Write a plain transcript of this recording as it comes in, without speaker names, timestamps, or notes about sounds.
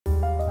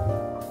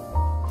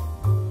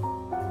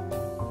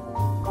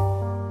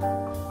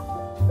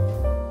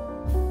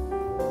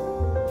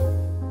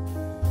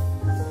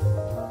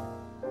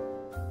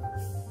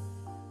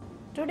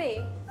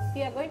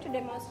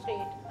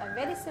demonstrate a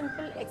very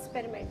simple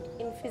experiment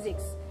in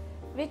physics,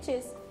 which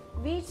is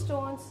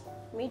Wheatstone's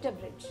meter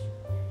bridge.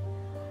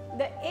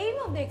 The aim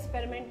of the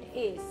experiment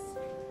is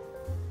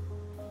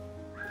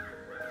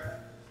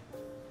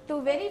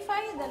to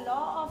verify the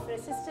law of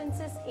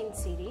resistances in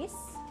series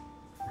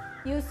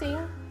using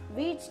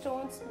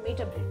Wheatstone's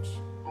meter bridge.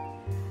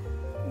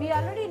 We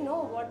already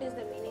know what is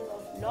the meaning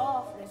of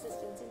law of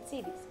resistance in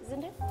series,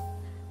 isn't it?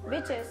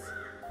 Which is,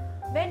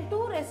 when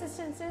two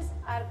resistances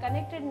are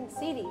connected in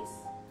series,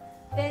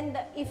 then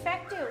the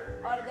effective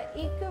or the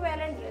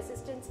equivalent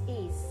resistance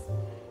is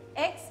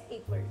X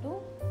equal to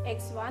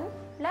X1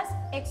 plus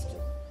X2.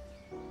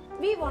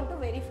 We want to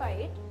verify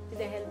it with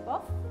the help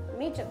of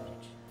meter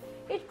bridge.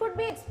 It could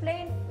be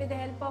explained with the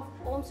help of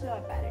Ohm's law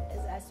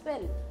apparatus as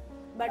well,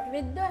 but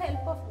with the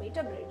help of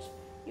meter bridge,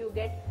 you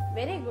get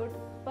very good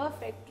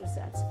perfect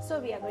results. So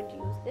we are going to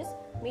use this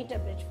meter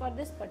bridge for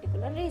this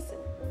particular reason.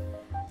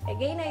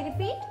 Again I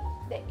repeat,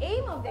 the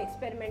aim of the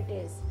experiment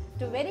is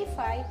to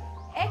verify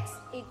X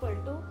equal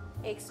to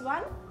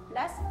X1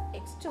 plus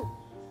X2.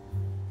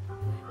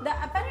 The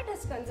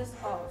apparatus consists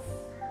of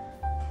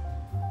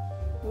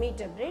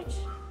meter bridge,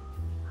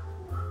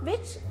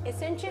 which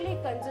essentially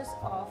consists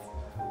of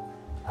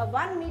a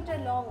 1 meter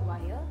long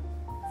wire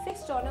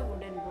fixed on a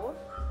wooden board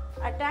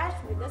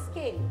attached with a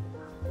scale.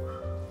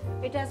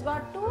 It has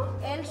got two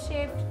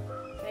L-shaped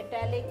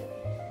metallic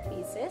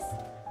pieces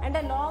and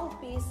a long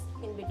piece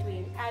in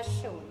between as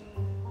shown.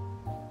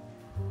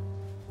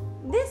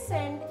 This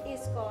end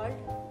is called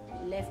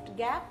left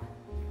gap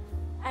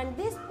and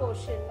this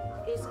portion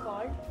is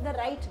called the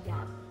right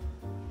gap.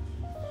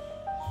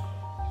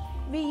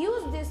 We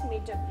use this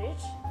meter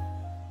bridge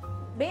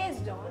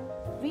based on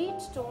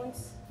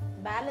Wheatstone's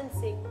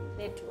balancing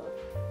network.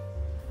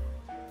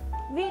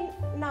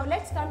 Now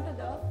let's come to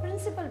the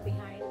principle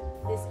behind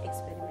this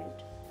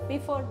experiment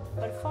before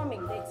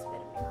performing the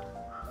experiment.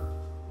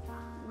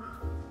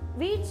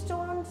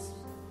 Wheatstone's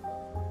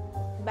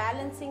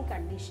balancing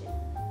condition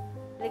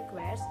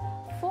requires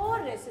four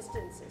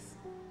resistances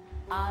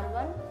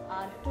R1,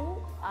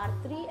 R2,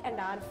 R3 and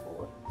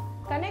R4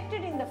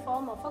 connected in the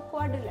form of a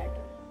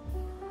quadrilateral.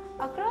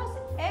 Across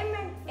M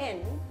and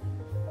N,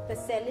 the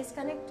cell is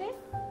connected,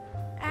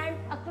 and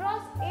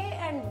across A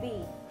and B,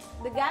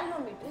 the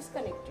galvanometer is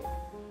connected.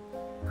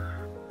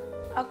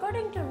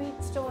 According to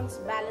Wheatstone's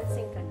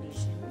balancing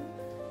condition,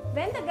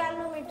 when the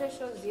galvanometer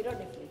shows zero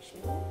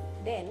deflection,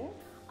 then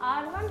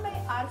R1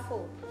 by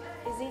R4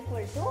 is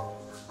equal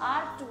to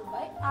R2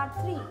 by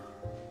R3,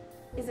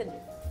 isn't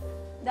it?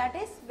 That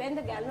is when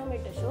the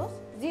galvanometer shows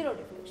zero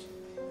deflection.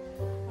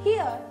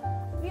 Here,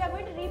 we are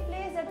going to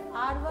replace that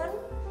R1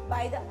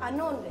 by the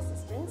unknown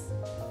resistance,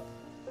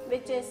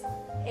 which is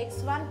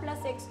X1 plus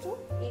X2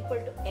 equal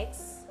to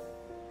X,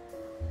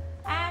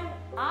 and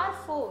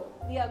R4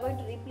 we are going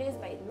to replace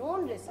by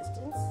known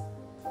resistance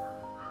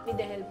with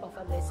the help of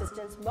a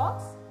resistance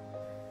box.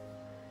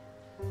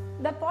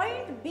 The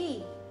point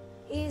B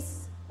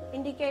is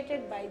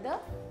indicated by the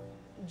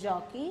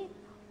jockey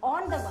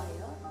on the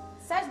wire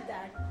such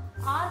that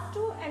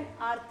R2 and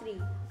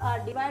R3 are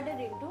divided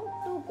into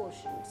two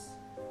portions.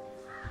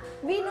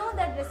 We know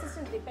that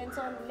resistance depends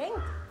on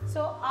length,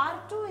 so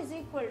R2 is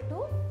equal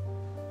to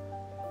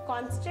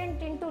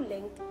constant into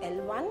length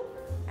L1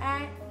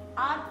 and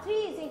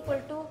R3 is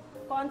equal to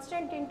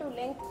constant into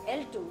length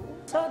L2,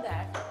 so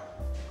that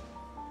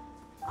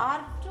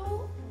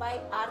R2 by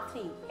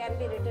R3 can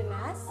be written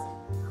as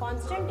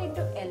constant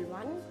into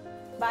L1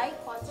 by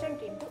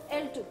constant into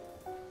L2.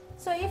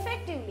 So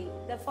effectively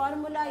the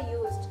formula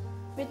used,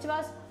 which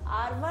was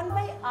R1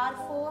 by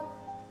R4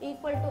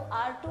 equal to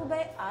R2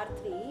 by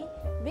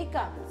R3,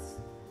 becomes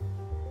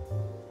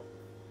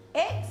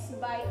X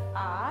by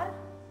R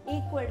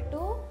equal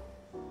to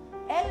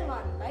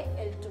L1 by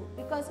L2,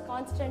 because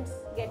constants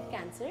get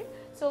cancelled.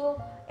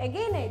 So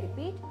again I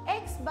repeat,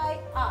 X by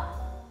R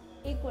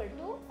equal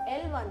to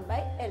L1 by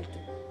L2.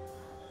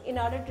 In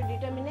order to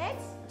determine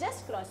X,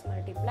 just cross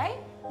multiply,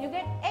 you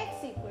get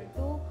X equal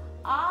to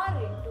R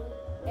into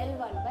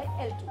L1 by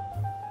L2.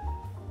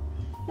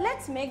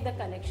 Let's make the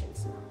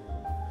connections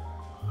now.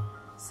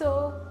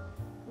 So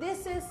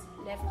this is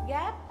left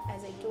gap,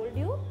 as I told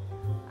you.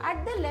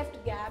 At the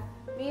left gap,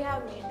 we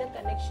have made the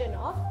connection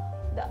of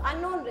the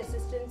unknown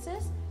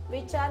resistances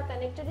which are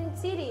connected in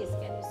series.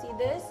 Can you see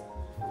this?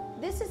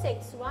 This is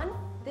X1,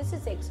 this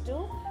is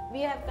X2.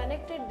 We have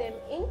connected them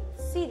in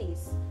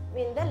series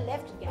in the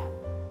left gap.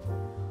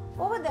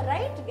 Over the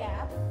right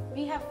gap,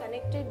 we have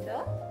connected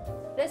the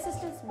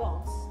resistance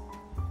box.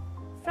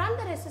 From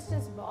the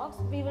resistance box,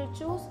 we will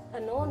choose a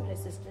known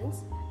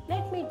resistance.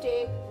 Let me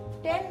take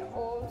 10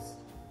 ohms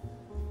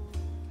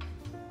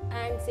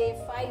and say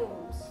 5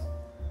 ohms.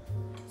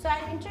 So I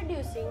am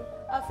introducing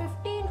a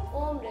 15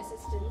 ohm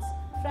resistance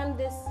from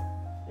this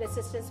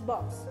resistance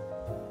box.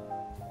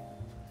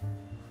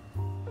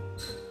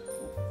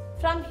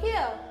 From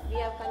here, we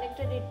have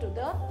connected it to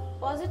the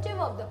positive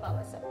of the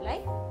power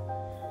supply,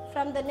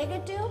 from the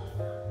negative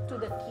to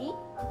the key,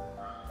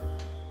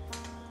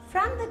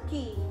 from the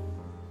key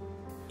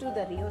to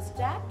the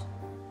rheostat,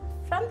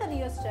 from the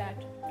rheostat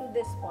to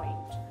this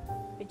point.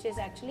 which is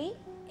actually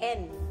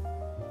N.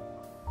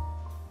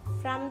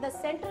 From the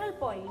central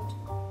point,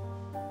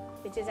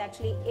 which is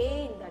actually A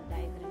in the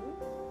diagram,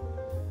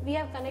 we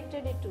have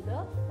connected it to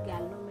the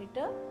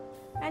galvanometer,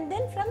 and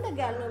then from the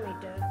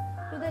galvanometer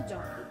to the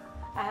jockey.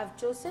 I have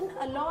chosen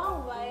a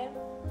long wire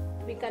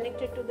to be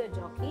connected to the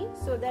jockey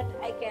so that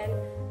I can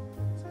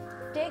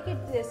take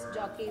this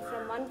jockey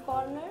from one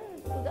corner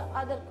to the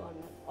other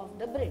corner of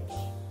the bridge.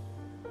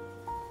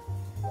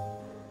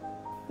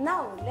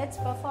 Now let's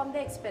perform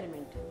the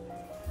experiment.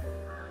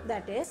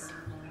 That is,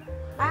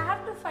 I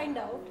have to find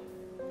out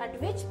at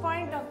which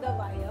point of the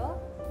wire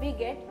we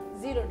get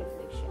zero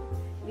deflection.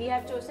 We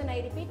have chosen, I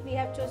repeat, we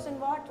have chosen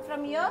what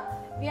from here?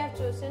 We have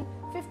chosen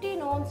 15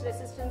 ohms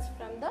resistance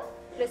from the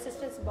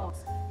resistance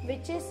box,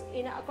 which is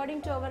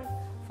according to our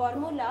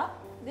formula,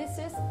 this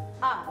is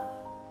R.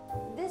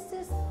 This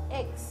is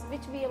X,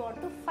 which we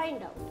want to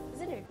find out,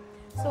 isn't it?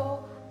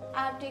 So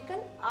I have taken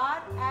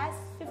R as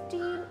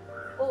 15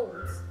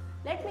 ohms.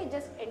 Let me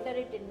just enter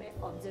it in my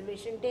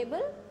observation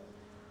table.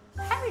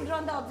 Have we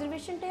drawn the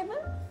observation table?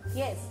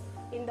 Yes.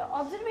 In the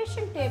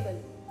observation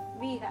table,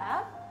 we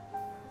have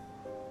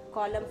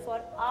column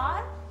for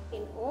R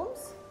in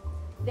ohms,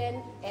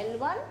 then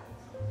L1,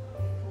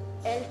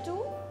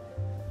 L2,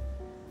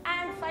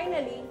 and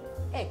finally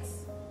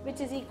X,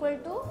 which is equal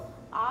to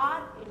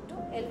R into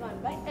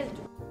L1 by L2.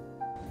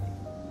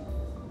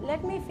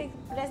 Let me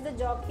press the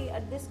jockey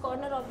at this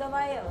corner of the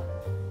wire.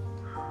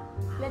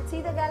 Let's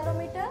see the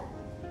galvanometer.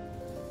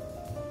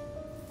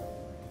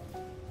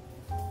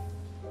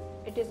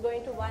 It is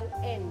going to one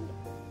end.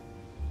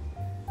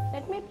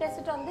 Let me press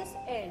it on this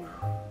end.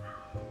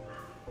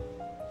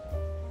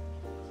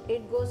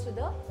 It goes to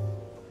the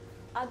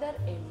other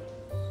end.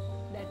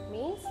 That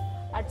means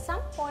at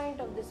some point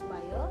of this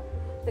wire,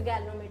 the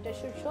galvanometer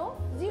should show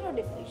zero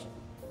deflection.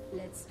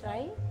 Let's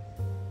try.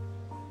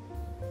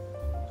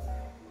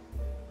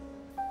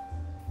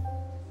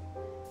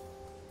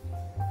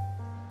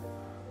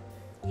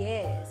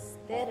 Yes,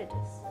 there it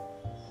is.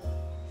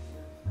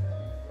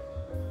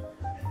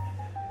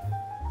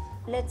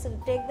 Let's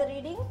take the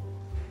reading.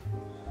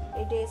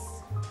 It is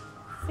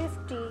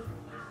 50.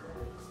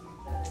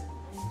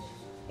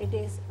 It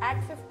is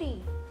at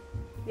 50.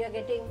 We are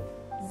getting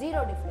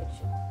zero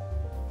deflection.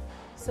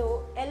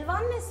 So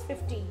L1 is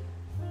 50.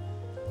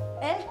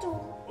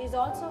 L2 is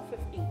also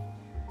 50.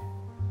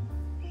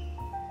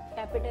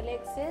 Capital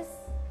X is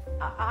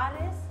R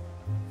is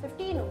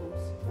 15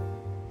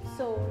 ohms.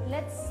 So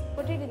let's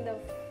put it in the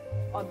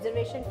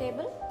observation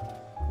table.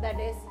 That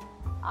is,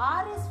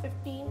 R is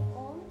 15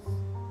 ohms.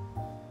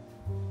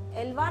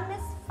 L1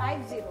 is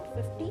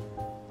 50.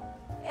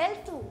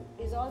 L2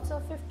 is also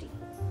 50.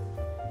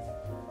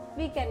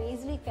 We can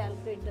easily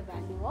calculate the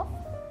value of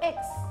X.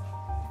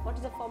 What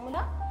is the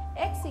formula?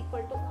 X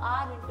equal to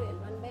R into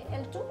L1 by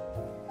L2.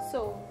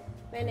 So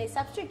when I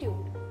substitute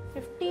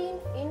 15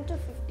 into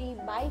 50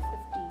 by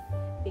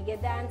 50, we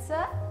get the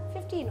answer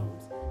 15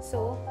 ohms.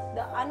 So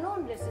the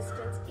unknown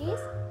resistance is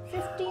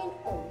 15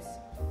 ohms.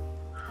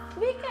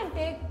 We can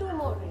take two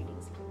more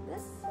readings from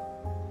this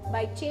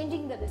by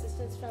changing the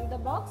resistance from the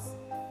box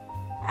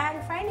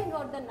and finding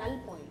out the null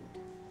point.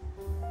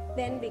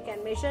 Then we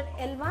can measure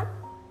L1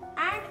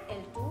 and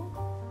L2.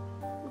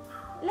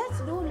 Let's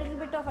do a little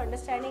bit of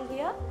understanding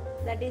here.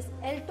 That is,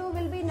 L2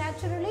 will be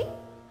naturally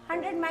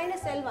 100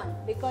 minus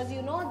L1, because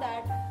you know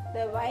that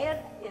the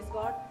wire has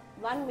got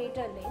 1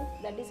 meter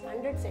length, that is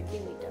 100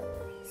 centimeter.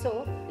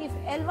 So if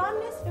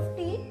L1 is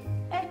 50,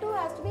 L2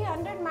 has to be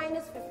 100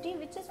 minus 50,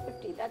 which is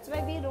 50. That's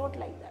why we wrote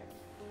like that.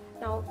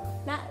 Now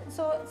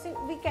so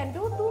we can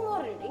do two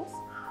more readings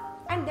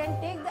and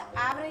then take the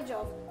average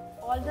of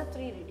all the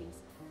three readings.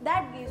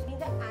 That gives me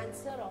the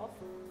answer of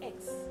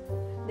X.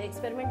 The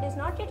experiment is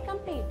not yet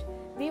complete.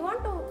 We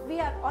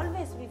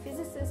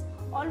physicists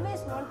always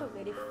want to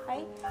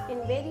verify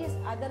in various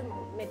other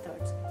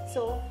methods.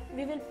 So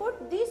we will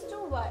put this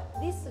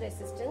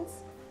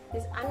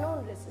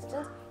unknown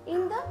resistance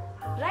in the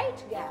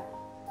right gap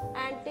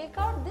and take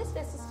out this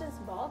resistance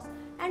box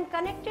and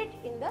connect it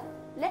in the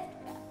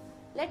left gap.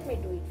 Let me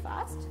do it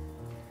fast.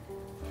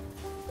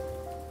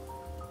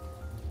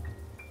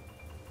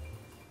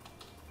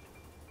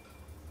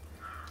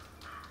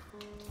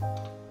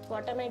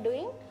 What am I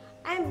doing?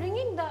 I am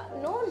bringing the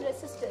known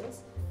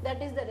resistance,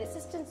 that is the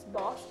resistance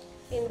box,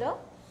 in the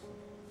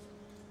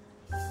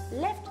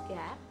left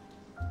gap.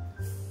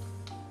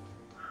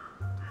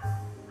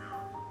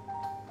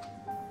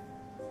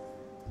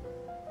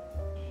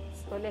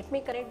 So let me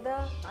connect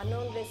the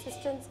unknown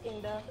resistance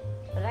in the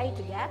right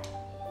gap.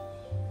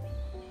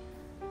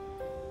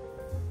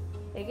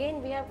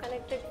 Again we have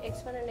connected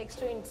X1 and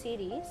X2 in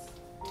series,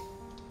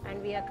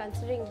 and we are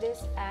considering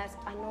this as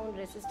unknown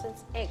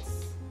resistance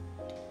X.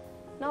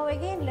 Now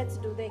again let's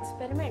do the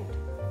experiment.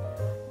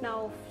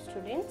 Now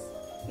students,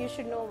 you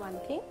should know one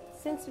thing.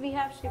 Since we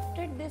have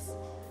shifted this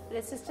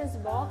resistance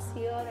box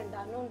here and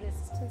unknown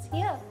resistance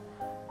here,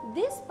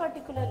 this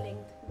particular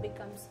length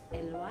becomes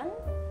L1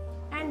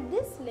 and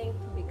this length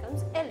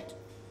becomes L2.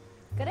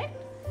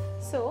 Correct?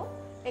 So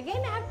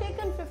again I have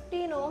taken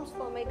 15 ohms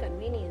for my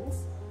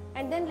convenience.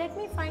 and then let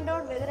me find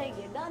out whether I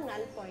get the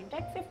null point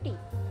at 50.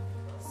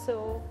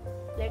 So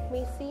let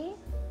me see.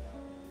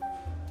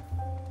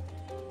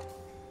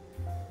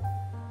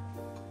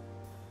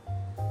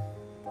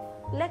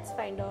 Let's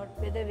find out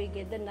whether we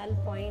get the null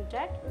point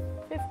at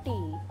 50.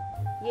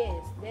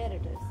 Yes, there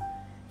it is.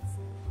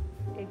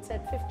 It's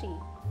at 50.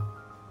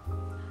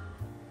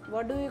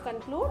 What do you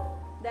conclude?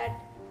 That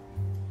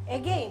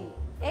again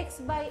x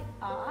by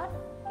r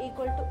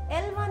equal to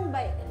L1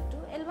 by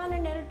L2. L1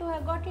 and L2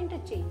 have got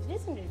interchanged,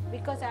 isn't it?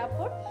 Because I have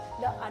put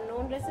the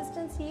unknown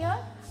resistance here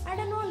and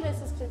a known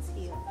resistance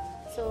here.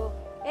 So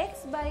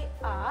x by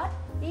r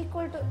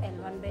equal to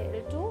L1 by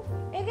L2.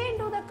 Again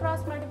do the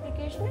cross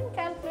multiplication and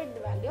calculate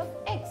the value of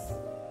x.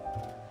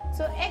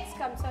 So x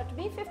comes out to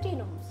be 15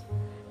 ohms.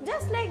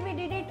 Just like we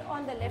did it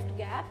on the left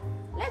gap,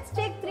 let's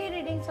take 3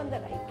 readings on the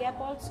right gap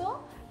also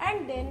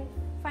and then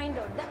find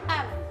out the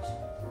average.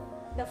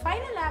 The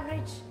final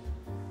average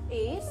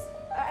is,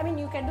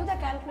 you can do the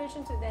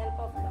calculations with the help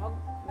of log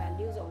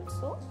values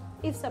also.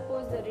 If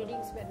suppose the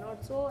readings were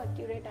not so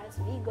accurate as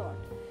we got,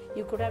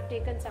 you could have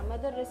taken some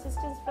other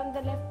resistance from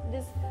the left,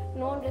 this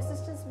known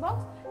resistance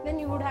box, then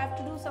you would have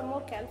to do some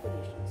more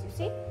calculations. You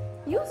see,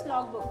 use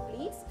logbook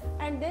please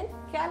and then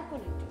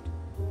calculate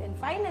it. Then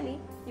finally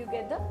you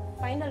get the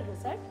final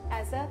result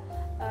as a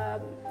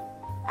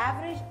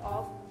average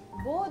of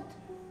both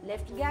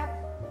left gap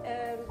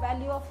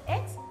value of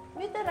x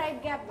with the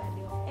right gap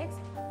value of x.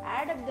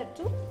 Add up the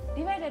two,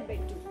 divided by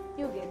 2.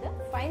 You get the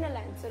final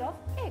answer of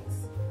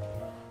x.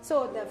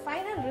 So the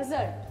final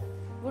result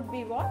would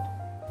be what?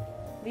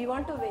 We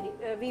want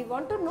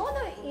to know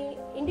the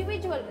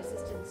individual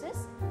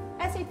resistances.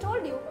 As I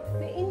told you,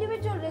 the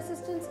individual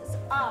resistances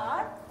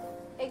are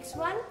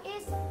x1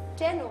 is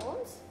 10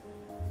 ohms,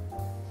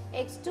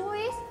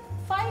 x2 is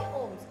 5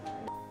 ohms.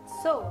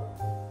 So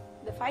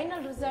the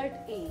final result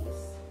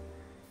is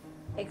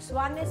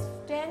x1 is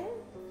 10,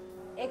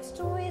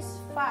 x2 is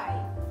 5.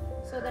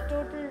 So the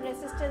total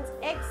resistance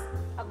x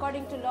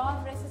according to law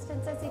of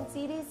resistances in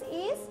series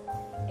is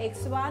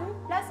x1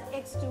 plus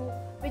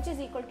x2, which is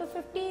equal to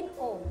 15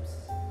 ohms.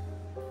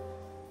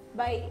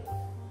 By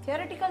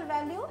theoretical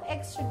value,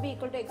 x should be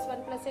equal to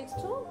x1 plus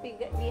x2.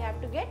 We have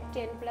to get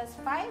 10 plus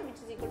 5, which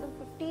is equal to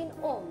 15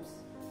 ohms.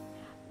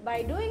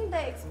 By doing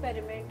the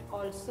experiment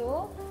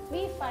also,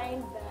 we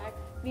find that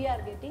we are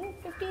getting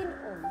 15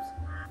 ohms.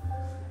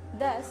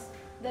 Thus,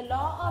 the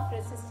law of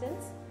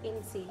resistance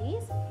in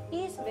series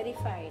is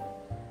verified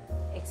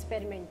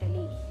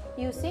experimentally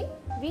using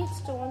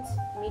Wheatstone's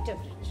meter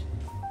bridge.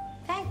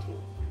 Thank you.